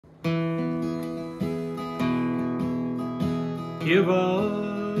Give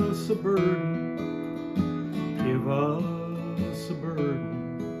us a burden, give us a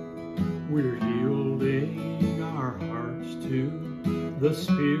burden. We're yielding our hearts to the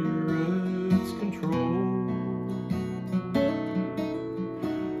Spirit's control.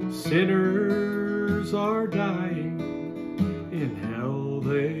 Sinners are dying, in hell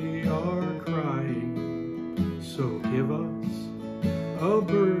they are crying. So give us a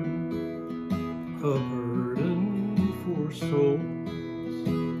burden for souls.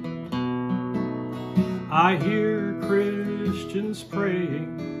 I hear Christians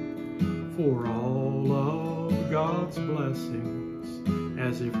praying for all of God's blessings,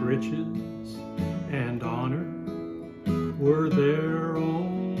 as if riches and honor were their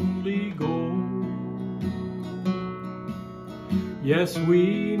only goal. Yes,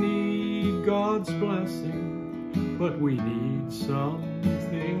 we need God's blessing, but we need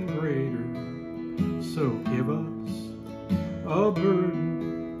something greater. So give us a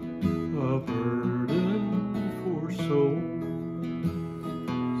burden for souls.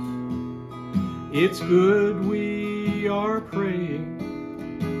 It's good we are praying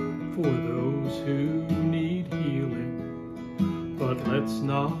for those who need healing, but let's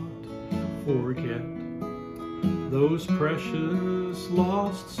not forget those precious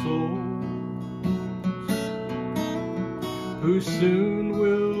lost souls who soon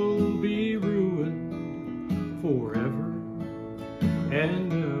will be ruined forever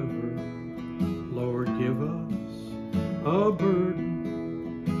and ever. Lord, give us a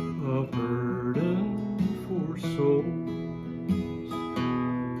burden for souls.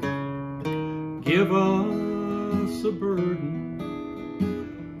 Give us a burden,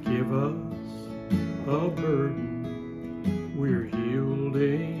 give us a burden. We're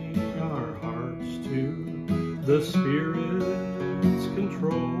yielding our hearts to the Spirit's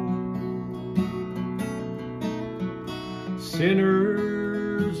control.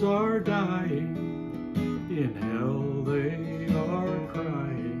 Sinners are dying, in hell they are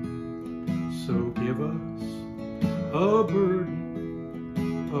crying. So give us a burden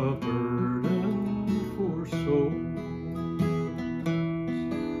for souls.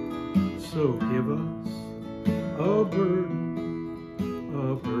 So give us a burden